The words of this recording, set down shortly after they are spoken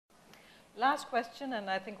Last question, and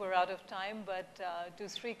I think we're out of time, but to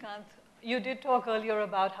Srikanth, you did talk earlier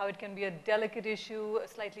about how it can be a delicate issue,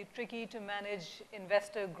 slightly tricky to manage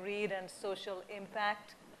investor greed and social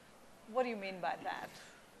impact. What do you mean by that?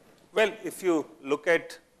 Well, if you look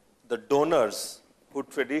at the donors who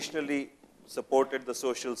traditionally supported the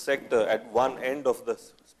social sector at one end of the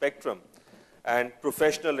spectrum, and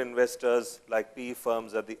professional investors like PE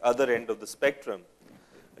firms at the other end of the spectrum,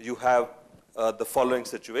 you have the following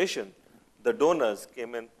situation. The donors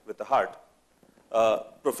came in with the heart.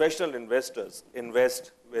 Professional investors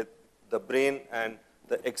invest with the brain and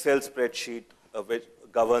the Excel spreadsheet which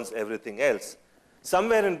governs everything else.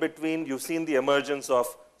 Somewhere in between, you've seen the emergence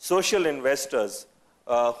of social investors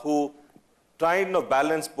who try to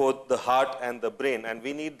balance both the heart and the brain, and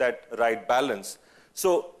we need that right balance.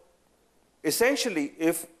 So essentially,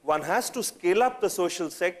 if one has to scale up the social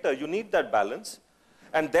sector, you need that balance.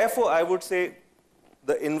 And therefore, I would say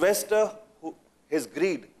the investor, his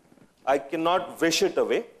greed, I cannot wish it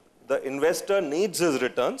away. The investor needs his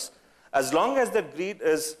returns. As long as that greed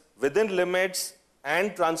is within limits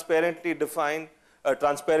and transparently defined,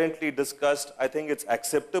 transparently discussed, I think it's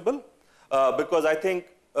acceptable. Because I think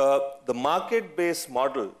the market-based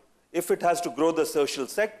model, if it has to grow the social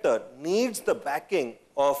sector, needs the backing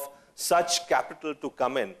of such capital to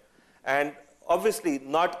come in. And obviously,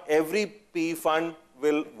 not every PE fund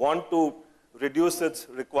will want to reduce its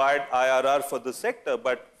required IRR for the sector,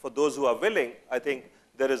 but for those who are willing, I think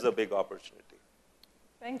there is a big opportunity.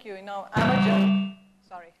 Thank you. Now,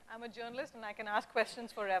 I'm a journalist and I can ask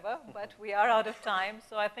questions forever, but we are out of time,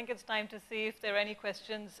 so I think it's time to see if there are any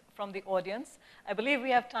questions from the audience. I believe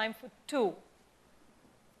we have time for 2.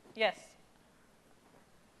 Yes.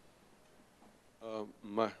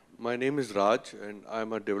 My name is Raj, and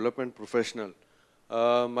I'm a development professional.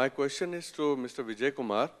 My question is to Mr. Vijay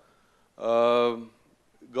Kumar.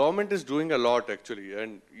 Government is doing a lot, actually,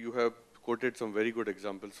 and you have quoted some very good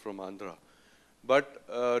examples from Andhra. But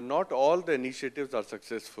not all the initiatives are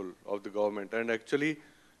successful of the government. And actually,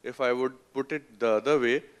 if I would put it the other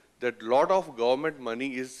way, that a lot of government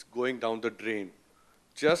money is going down the drain,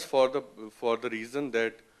 just for the reason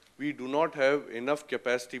that we do not have enough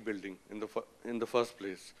capacity building in the first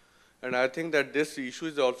place. And I think that this issue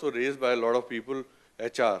is also raised by a lot of people,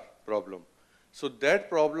 HR problem. So that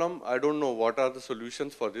problem, I don't know what are the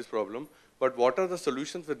solutions for this problem, but what are the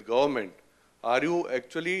solutions with government? Are you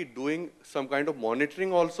actually doing some kind of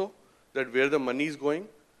monitoring also, that where the money is going?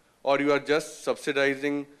 Or you are just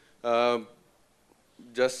subsidizing,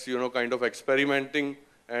 just kind of experimenting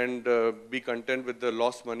and be content with the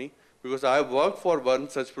lost money? Because I have worked for one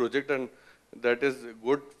such project, and that is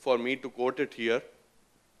good for me to quote it here.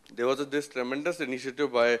 There was this tremendous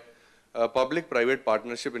initiative by a public-private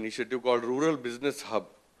partnership initiative called Rural Business Hub.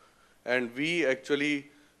 And we actually,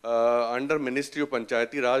 under Ministry of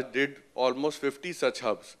Panchayati Raj, did almost 50 such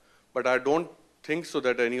hubs. But I don't think so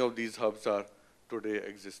that any of these hubs are today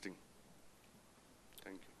existing.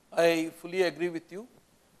 Thank you. I fully agree with you.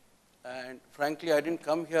 And frankly, I didn't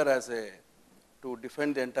come here to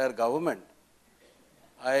defend the entire government.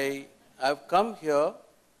 I have come here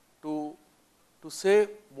to say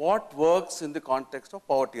what works in the context of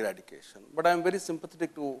poverty eradication. But I am very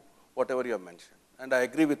sympathetic to whatever you have mentioned, and I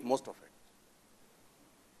agree with most of it.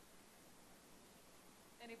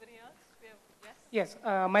 Anybody else? Yes,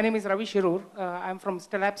 my name is Ravi Shirur. I'm from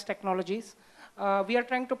Stellabs Technologies. We are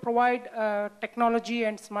trying to provide technology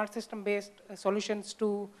and smart system-based solutions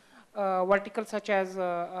to verticals such as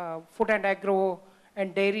food and agro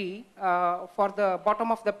and dairy for the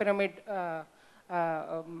bottom of the pyramid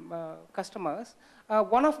customers.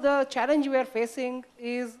 One of the challenge we are facing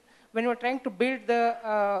is when we're trying to build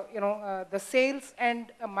the sales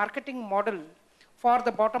and marketing model for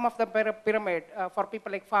the bottom of the pyramid for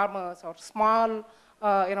people like farmers or small,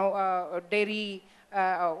 dairy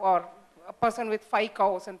or a person with 5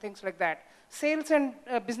 cows and things like that. Sales and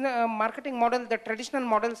business marketing model, the traditional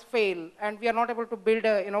models fail, and we are not able to build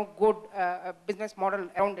a good business model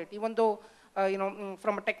around it. Even though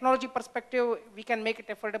from a technology perspective, we can make it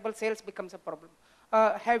affordable, sales becomes a problem.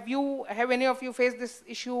 Have any of you faced this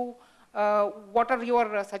issue? What are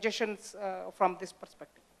your suggestions from this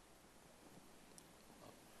perspective?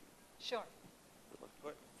 Sure.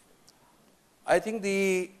 I think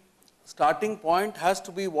the starting point has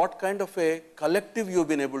to be what kind of a collective you've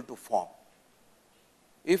been able to form.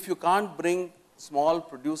 If you can't bring small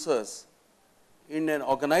producers in an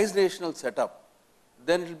organizational setup,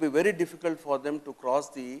 then it will be very difficult for them to cross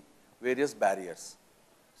the various barriers.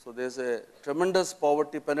 So there's a tremendous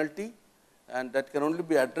poverty penalty, and that can only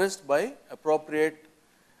be addressed by appropriate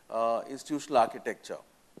institutional architecture.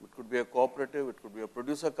 it could be a cooperative, it could be a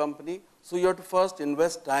producer company. So you have to first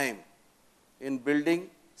invest time in building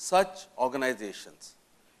such organizations.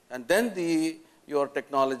 And then your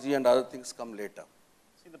technology and other things come later.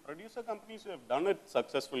 See, the producer companies who have done it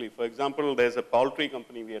successfully, for example, there's a poultry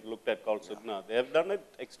company we had looked at called Sugna. They have done it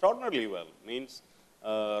extraordinarily well. Means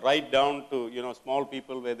right down to small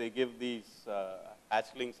people where they give these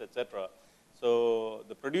hatchlings, etc. So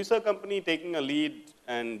the producer company taking a lead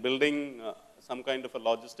and building some kind of a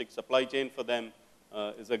logistic supply chain for them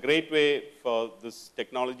is a great way for this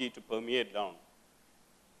technology to permeate down.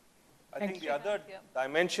 I think the other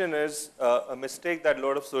dimension is a mistake that a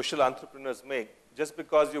lot of social entrepreneurs make. Just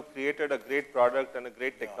because you created a great product and a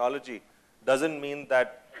great technology doesn't mean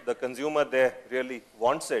that the consumer there really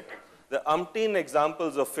wants it. The umpteen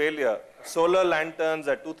examples of failure, solar lanterns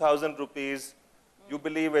at 2,000 rupees, you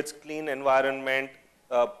believe it's clean environment,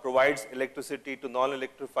 provides electricity to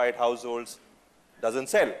non-electrified households, doesn't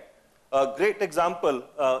sell. A great example,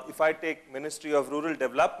 if I take Ministry of Rural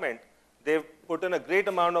Development, they've put in a great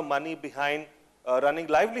amount of money behind running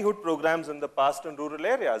livelihood programs in the past in rural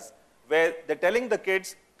areas, where they're telling the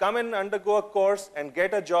kids, come and undergo a course and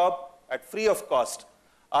get a job at free of cost.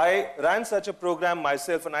 I ran such a program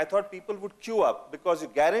myself, and I thought people would queue up because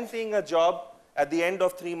you're guaranteeing a job at the end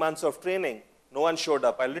of 3 months of training. No one showed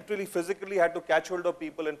up. I literally physically had to catch hold of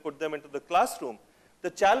people and put them into the classroom.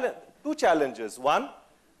 Two challenges. One,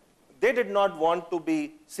 they did not want to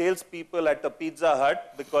be salespeople at a Pizza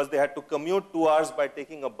Hut because they had to commute 2 hours by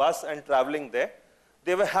taking a bus and traveling there.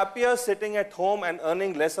 They were happier sitting at home and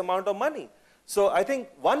earning less amount of money. So I think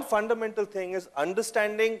one fundamental thing is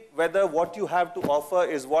understanding whether what you have to offer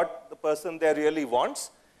is what the person there really wants,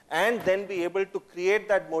 and then be able to create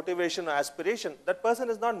that motivation or aspiration. That person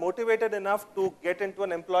is not motivated enough to get into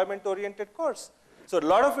an employment-oriented course. So a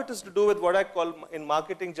lot of it is to do with what I call in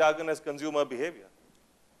marketing jargon as consumer behavior.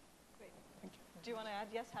 Great. Thank you. Do you want to add?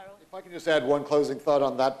 Yes, Harold? If I can just add one closing thought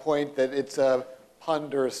on that point, that it's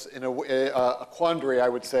ponderous, in a quandary, I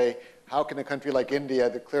would say. How can a country like India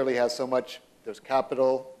that clearly has so much, there's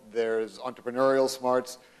capital, there's entrepreneurial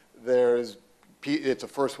smarts, it's a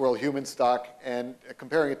first world human stock, and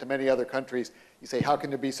comparing it to many other countries, you say, how can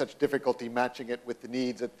there be such difficulty matching it with the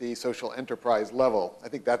needs at the social enterprise level? I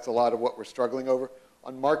think that's a lot of what we're struggling over.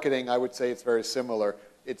 On marketing, I would say it's very similar.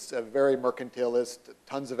 It's a very mercantilist,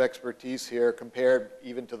 tons of expertise here compared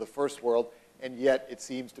even to the first world, and yet it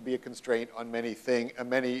seems to be a constraint on many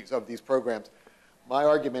of these programs. My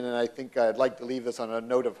argument, and I think I'd like to leave this on a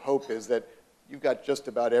note of hope, is that you've got just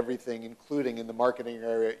about everything, including in the marketing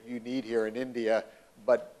area, you need here in India,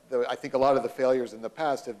 but I think a lot of the failures in the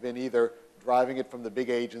past have been either driving it from the big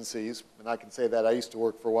agencies, and I can say that I used to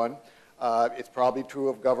work for one. It's probably true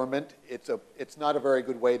of government. It's not a very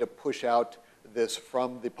good way to push out this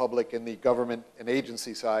from the public and the government and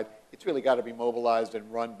agency side. It's really got to be mobilized and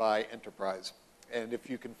run by enterprise. And if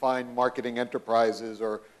you can find marketing enterprises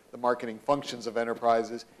or the marketing functions of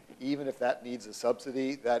enterprises, even if that needs a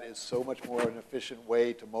subsidy, that is so much more an efficient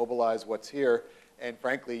way to mobilize what's here. And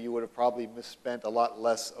frankly, you would have probably misspent a lot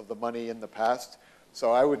less of the money in the past.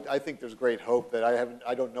 So I think there's great hope that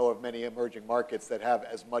I don't know of many emerging markets that have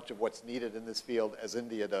as much of what's needed in this field as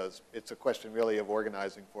India does. It's a question really of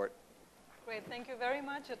organizing for it. Great, thank you very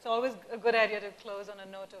much. It's always a good idea to close on a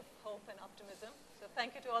note of hope and optimism. So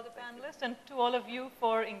thank you to all the panelists and to all of you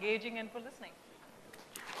for engaging and for listening.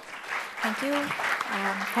 Thank you.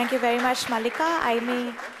 Thank you very much,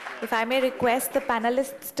 Mallika. If I may request the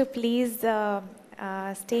panelists to please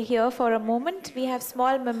stay here for a moment. We have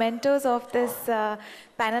small mementos of this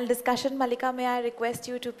panel discussion. Mallika, may I request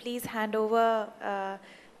you to please hand over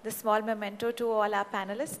the small memento to all our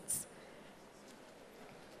panelists?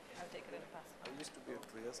 I used to be at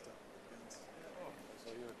Trieste.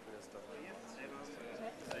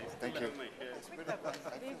 Thank you.